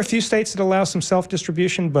think there are a few states that allow some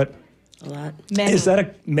self-distribution, but A lot. Many. is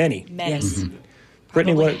that many? Yes.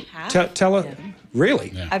 Brittany, Probably what? half? Tell us.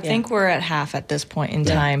 Really? Yeah. I think we're at half at this point in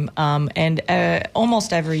time, and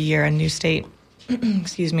almost every year a new state,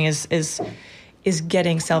 excuse me, is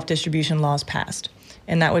getting self-distribution laws passed,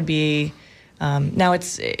 and that would be now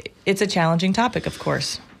it's a challenging topic, of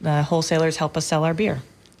course. The wholesalers help us sell our beer,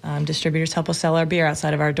 distributors help us sell our beer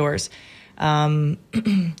outside of our doors.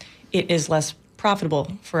 It is less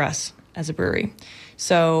profitable for us as a brewery.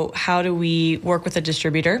 So how do we work with a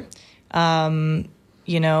distributor?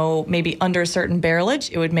 Maybe under a certain barrelage,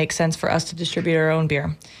 it would make sense for us to distribute our own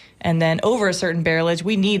beer. And then over a certain barrelage,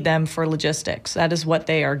 we need them for logistics. That is what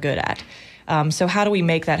they are good at. So how do we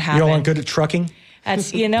make that happen? You all aren't good at trucking?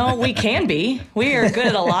 That's, we can be. We are good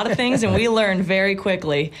at a lot of things, and we learn very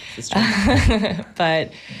quickly.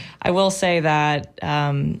 But I will say that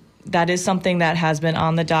that is something that has been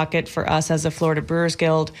on the docket for us as a Florida Brewers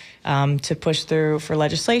Guild to push through for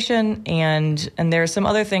legislation. And there are some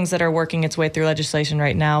other things that are working its way through legislation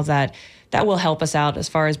right now that will help us out as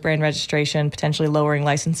far as brand registration, potentially lowering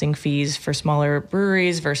licensing fees for smaller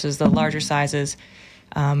breweries versus the larger sizes.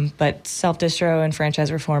 But self-distro and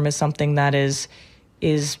franchise reform is something that is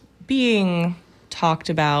being talked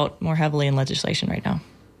about more heavily in legislation right now.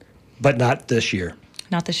 But not this year.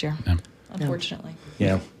 Not this year, unfortunately.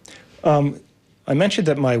 Yeah. I mentioned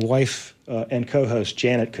that my wife and co-host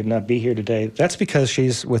Janet could not be here today. That's because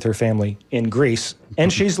she's with her family in Greece,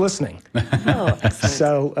 and she's listening. Oh, excellent.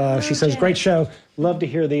 So she says, "Great show. Love to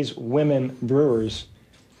hear these women brewers."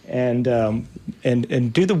 And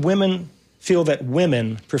do the women feel that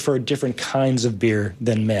women prefer different kinds of beer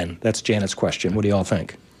than men? That's Janet's question. What do you all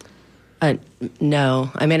think? No.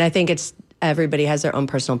 I mean, I think it's everybody has their own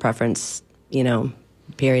personal preference,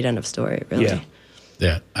 period, end of story, really. Yeah.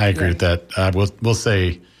 Yeah, I agree with that. We'll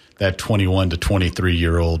say that 21 to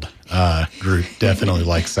 23-year-old group definitely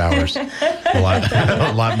likes sours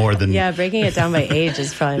a lot more than... Yeah, breaking it down by age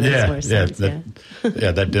is probably makes more sense. That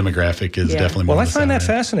demographic is definitely more. Well, I find that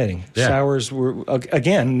fascinating. Yeah. Sours were,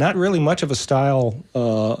 again, not really much of a style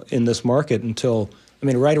in this market until,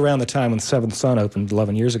 right around the time when Seventh Son opened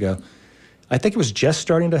 11 years ago. I think it was just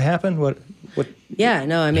starting to happen. What? Yeah,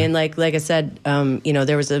 no, like I said,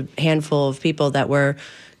 there was a handful of people that were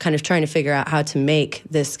kind of trying to figure out how to make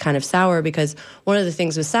this kind of sour, because one of the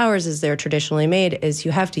things with sours is they're traditionally made is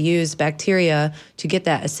you have to use bacteria to get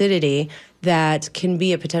that acidity that can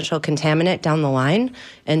be a potential contaminant down the line.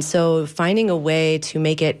 And so finding a way to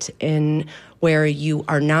make it in where you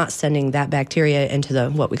are not sending that bacteria into the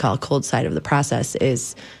what we call a cold side of the process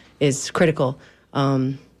is critical.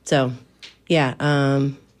 I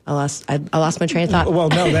lost my train of thought. Well,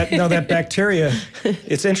 that bacteria.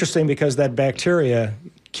 It's interesting because that bacteria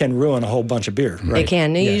can ruin a whole bunch of beer. Right? It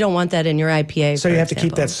can. You don't want that in your IPA. So you have to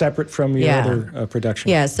keep that separate from your other production.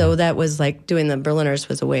 Yeah. So that was like doing the Berliners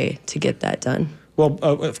was a way to get that done. Well,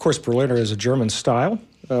 of course, Berliner is a German style.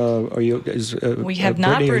 We have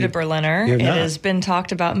not brewed a Berliner. It has been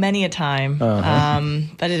talked about many a time,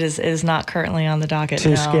 but it is not currently on the docket.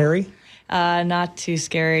 Too scary? Not too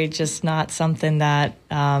scary, just not something that,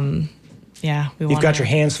 we You've got your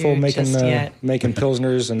hands full making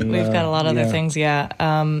Pilsners. And we've got a lot of other things,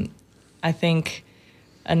 I think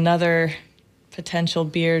another potential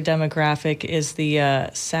beer demographic is the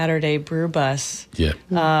Saturday brew bus. Yeah.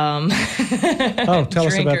 Tell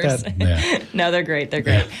us about that. Yeah. No, they're great. They're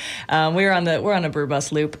great. We're on a brew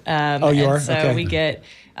bus loop. You are? So okay. we get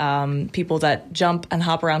people that jump and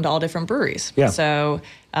hop around to all different breweries. Yeah. So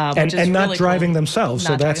and really not driving cool. themselves.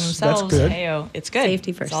 Not So that's good. Hey-o. It's good.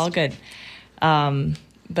 Safety first. It's all good.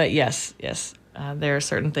 But yes, there are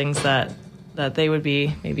certain things that they would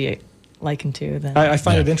be maybe likened to. Then I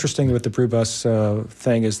find it interesting with the brew bus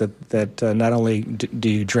thing is that not only do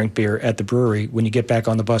you drink beer at the brewery, when you get back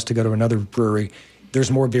on the bus to go to another brewery,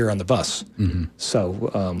 there's more beer on the bus. Mm-hmm.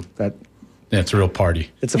 So it's a real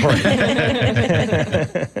party. It's a party.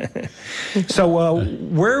 So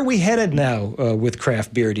where are we headed now with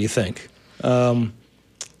craft beer, do you think? I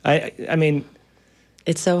mean...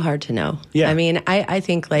 It's so hard to know. Yeah. I mean, I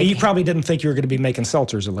think like... You probably didn't think you were going to be making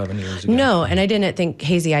seltzers 11 years ago. No, and I didn't think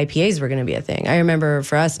hazy IPAs were going to be a thing. I remember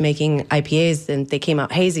for us making IPAs and they came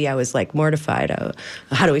out hazy, I was like mortified.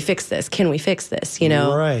 How do we fix this? Can we fix this? You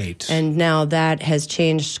know? Right. And now that has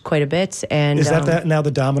changed quite a bit. And is that now the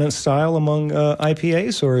dominant style among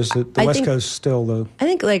IPAs, or is it the West Coast still the... I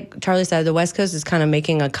think, like Charlie said, the West Coast is kind of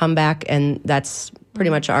making a comeback, and that's pretty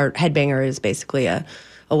much our headbanger is basically a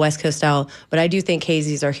West Coast style. But I do think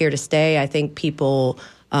hazies are here to stay. I think people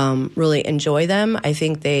really enjoy them. I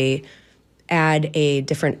think they add a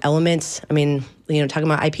different element. I mean, talking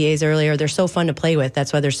about IPAs earlier, they're so fun to play with.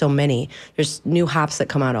 That's why there's so many. There's new hops that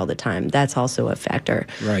come out all the time. That's also a factor.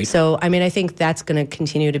 Right. So, I mean, I think that's going to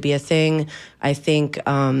continue to be a thing. I think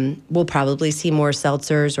we'll probably see more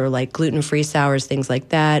seltzers or like gluten-free sours, things like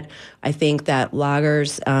that. I think that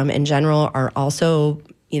lagers in general are also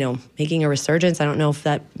making a resurgence. I don't know if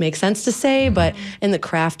that makes sense to say, but in the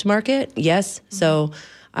craft market, yes. So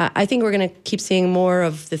I think we're going to keep seeing more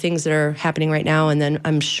of the things that are happening right now, and then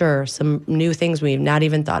I'm sure some new things we've not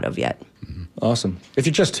even thought of yet. Awesome. If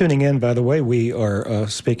you're just tuning in, by the way, we are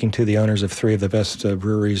speaking to the owners of three of the best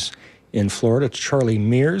breweries in Florida. Charlie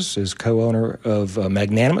Mears is co-owner of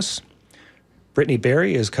Magnanimous. Brittany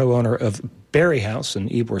Berry is co-owner of Berry House in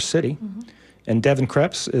Ybor City. Mm-hmm. And Devin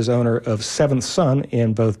Krebs is owner of Seventh Son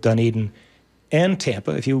in both Dunedin and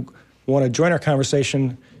Tampa. If you want to join our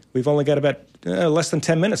conversation, we've only got about less than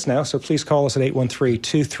 10 minutes now, so please call us at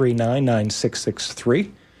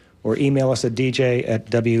 813-239-9663 or email us at dj@wmnf.org.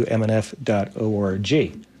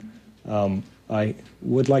 I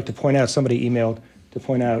would like to point out, somebody emailed to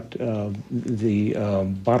point out the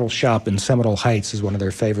bottle shop in Seminole Heights is one of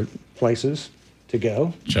their favorite places to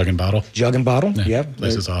go. Jug and Bottle. Jug and Bottle, yeah.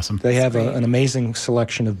 Place is awesome. They have an amazing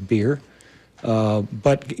selection of beer.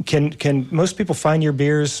 But can most people find your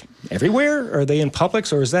beers everywhere? Are they in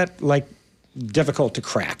Publix, or is that like difficult to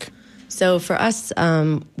crack? So for us,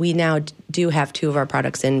 we now do have two of our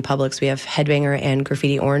products in Publix. We have Headbanger and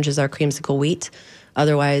Graffiti Orange as our creamsicle wheat.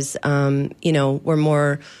 Otherwise, we're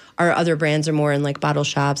more... Our other brands are more in like bottle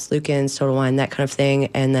shops, Lucan's, Total Wine, that kind of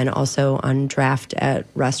thing, and then also on draft at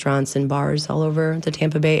restaurants and bars all over the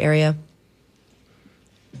Tampa Bay area.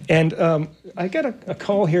 And I got a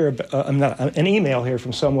call here, an email here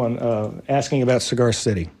from someone asking about Cigar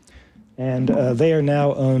City. And they are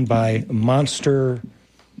now owned by Monster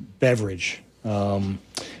Beverage. So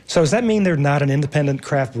does that mean they're not an independent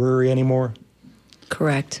craft brewery anymore?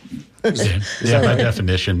 Correct. Yeah, by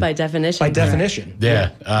definition. By definition. By definition. Yeah.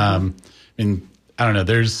 I mean, I don't know.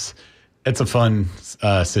 It's a fun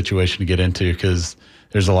situation to get into because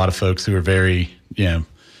there's a lot of folks who are very,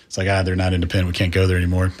 it's like, they're not independent. We can't go there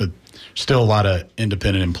anymore. But still a lot of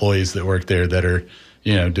independent employees that work there that are,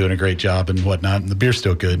 doing a great job and whatnot. And the beer's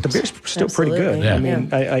still good. The beer's still pretty good. Yeah. I mean,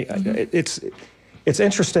 It's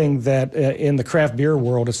interesting that in the craft beer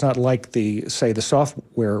world, it's not like the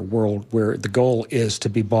software world where the goal is to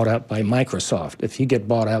be bought out by Microsoft. If you get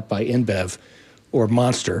bought out by InBev or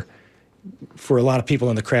Monster, for a lot of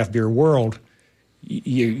people in the craft beer world,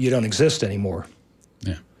 you don't exist anymore.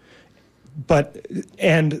 Yeah.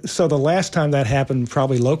 And so the last time that happened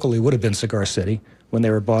probably locally would have been Cigar City when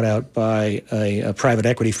they were bought out by a private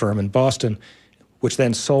equity firm in Boston, which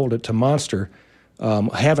then sold it to Monster.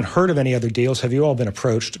 I haven't heard of any other deals. Have you all been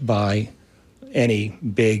approached by any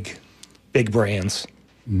big brands?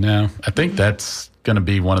 No. I think that's going to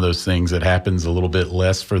be one of those things that happens a little bit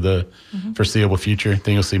less for the foreseeable future. I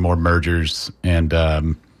think you'll see more mergers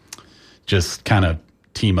and just kind of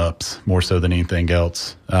team-ups more so than anything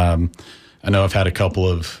else. I know I've had a couple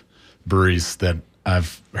of breweries that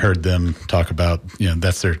I've heard them talk about,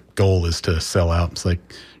 that's their goal is to sell out. It's like,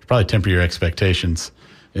 probably temper your expectations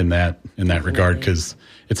in that regard, because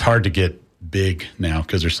it's hard to get big now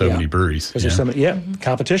because there's so many breweries. There's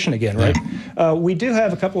competition again, right? Yeah. We do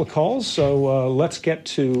have a couple of calls, so let's get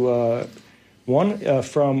to one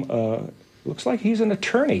from, looks like he's an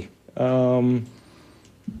attorney. Are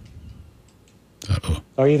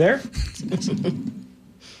you there?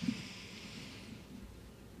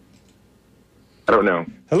 I don't know.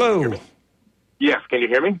 Hello. Yes, can you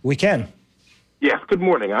hear me? We can. Yes, good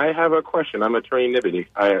morning. I have a question. I'm Attorney Nibbity.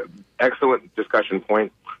 Excellent discussion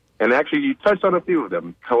point. And actually, you touched on a few of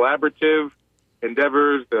them. Collaborative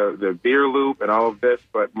endeavors, the beer loop, and all of this.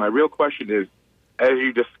 But my real question is, as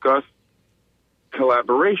you discuss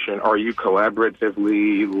collaboration, are you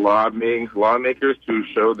collaboratively lawmakers to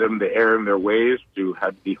show them the error in their ways, to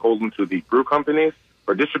have to be beholden to the brew companies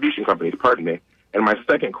or distribution companies, pardon me? And my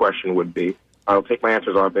second question would be, I'll take my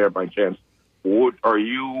answers off there by chance. There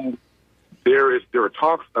are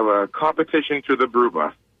talks of a competition to the brew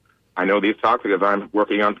bus. I know these talks because I'm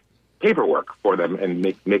working on paperwork for them and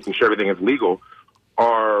making sure everything is legal.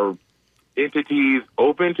 Are entities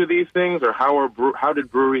open to these things, or how did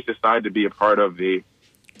breweries decide to be a part of the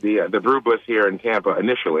brew bus here in Tampa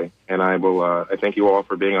initially? And I thank you all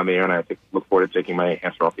for being on the air, and I look forward to taking my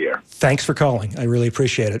answer off the air. Thanks for calling. I really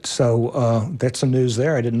appreciate it. So that's some news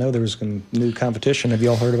there. I didn't know there was new competition. Have you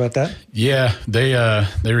all heard about that? Yeah,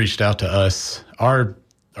 they reached out to us. Our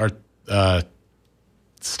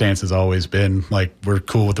stance has always been like, we're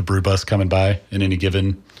cool with the brew bus coming by in any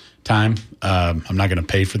given time. I'm not going to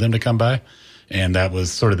pay for them to come by. And that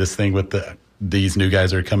was sort of this thing with these new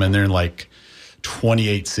guys that are coming there in like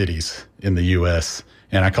 28 cities in the U.S.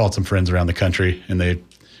 And I called some friends around the country, and they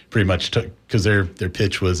pretty much took, because their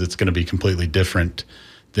pitch was it's going to be completely different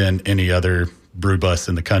than any other brew bus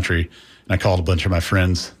in the country. And I called a bunch of my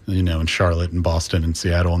friends, in Charlotte and Boston and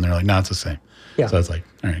Seattle, and they're like, no, it's the same. Yeah. So I was like,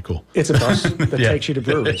 all right, cool. It's a bus that takes you to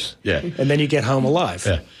breweries. Yeah. And then you get home alive.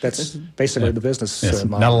 Yeah. That's basically the business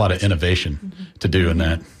model. Not a lot of innovation to do in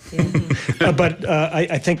that. But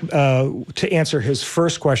I think to answer his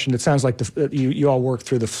first question, it sounds like you all work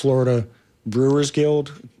through the Florida Brewers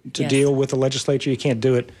Guild to deal with the legislature. You can't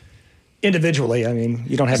do it individually. I mean,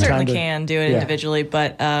 you don't have time to... certainly can do it individually,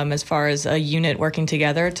 but as far as a unit working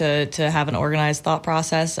together to have an organized thought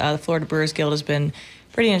process, the Florida Brewers Guild has been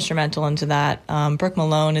pretty instrumental into that. Brooke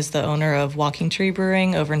Malone is the owner of Walking Tree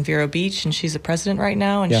Brewing over in Vero Beach, and she's the president right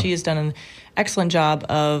now, and she has done an excellent job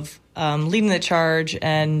of leading the charge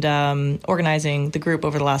and organizing the group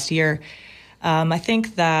over the last year. I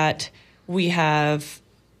think that we have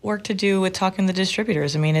work to do with talking to the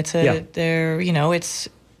distributors. I mean, it's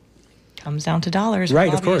comes down to dollars.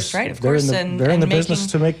 Right, of course. Right, of course. They're in the business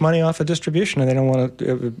to make money off of distribution, and they don't want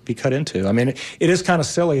to be cut into. I mean, it is kind of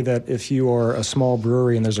silly that if you are a small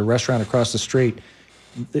brewery and there's a restaurant across the street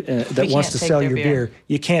that wants to sell your beer,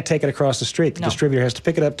 you can't take it across the street. The distributor has to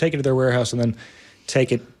pick it up, take it to their warehouse, and then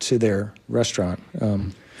take it to their restaurant.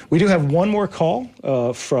 We do have one more call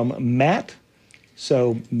from Matt.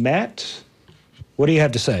 So, Matt, what do you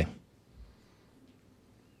have to say?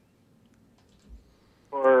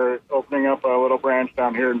 For opening up a little branch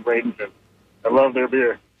down here in Bradenton. I love their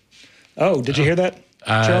beer. Oh, did you hear that,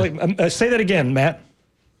 Charlie? Say that again, Matt.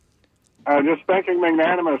 Just thanking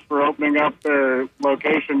Magnanimous for opening up their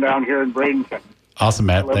location down here in Bradenton. Awesome,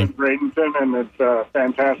 Matt. I live in Bradenton, and it's a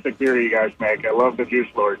fantastic beer you guys make. I love the Juice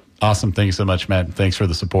Lord. Awesome. Thank you so much, Matt. Thanks for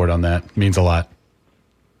the support on that. It means a lot.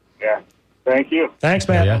 Yeah. Thank you. Thanks,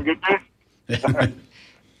 Matt. Have a good day.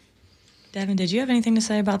 Devin, did you have anything to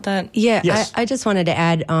say about that? Yeah, yes. I just wanted to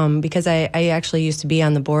add, because I actually used to be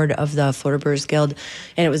on the board of the Florida Brewers Guild,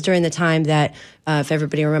 and it was during the time that, if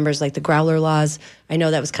everybody remembers, like the growler laws, I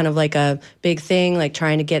know that was kind of like a big thing, like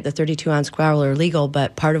trying to get the 32-ounce growler legal,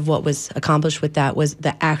 but part of what was accomplished with that was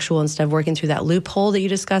the actual, instead of working through that loophole that you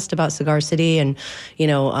discussed about Cigar City and,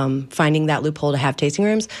 finding that loophole to have tasting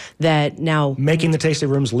rooms, that now... Making the tasting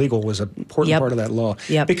rooms legal was an important part of that law.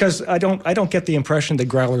 Yep. Because I don't get the impression that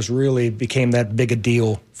growlers really became that big a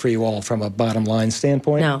deal for you all from a bottom line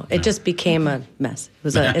standpoint. No, it just became a mess.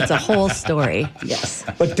 It's a whole story, yes.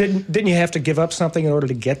 But didn't you have to give up something in order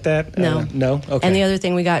to get that? No. No? Okay. And the other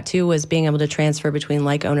thing we got, too, was being able to transfer between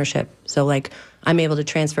like ownership. So, like, I'm able to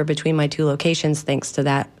transfer between my two locations thanks to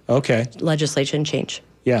that legislation change.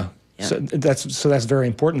 Yeah. So that's very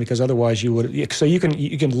important, because otherwise you would... So you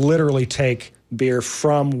can literally take beer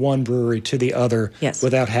from one brewery to the other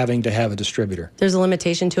without having to have a distributor. There's a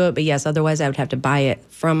limitation to it, but yes, otherwise I would have to buy it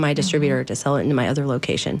from my distributor to sell it into my other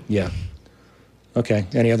location. Yeah. Okay.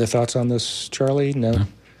 Any other thoughts on this, Charlie? No.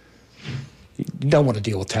 You don't want to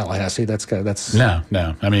deal with Tallahassee. That's No.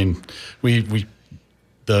 I mean,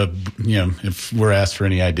 if we're asked for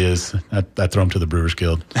any ideas, I throw them to the Brewers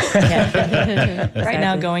Guild. Right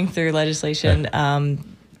now, going through legislation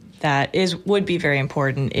that would be very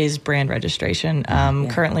important is brand registration.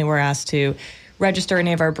 Currently, we're asked to register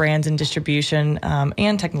any of our brands in distribution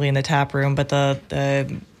and technically in the tap room, but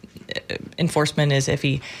the enforcement is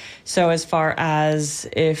iffy. So as far as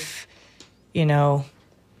if,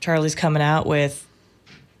 Charlie's coming out with,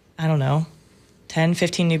 10,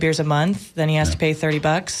 15 new beers a month, then he has to pay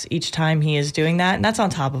 $30 each time he is doing that. And that's on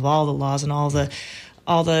top of all the laws and all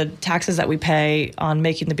the taxes that we pay on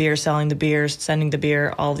making the beer, selling the beer, sending the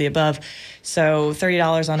beer, all of the above. So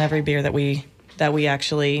 $30 on every beer that we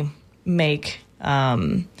actually make.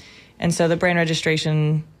 And And so the brand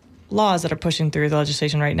registration laws that are pushing through the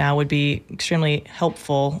legislation right now would be extremely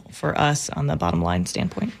helpful for us on the bottom line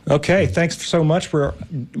standpoint. Okay, thanks so much.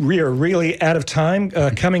 We are really out of time.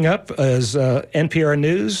 Coming up is NPR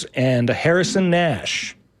News and Harrison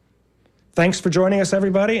Nash. Thanks for joining us,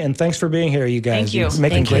 everybody, and thanks for being here, you guys. Thank you.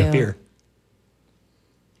 Making Thank great you. beer.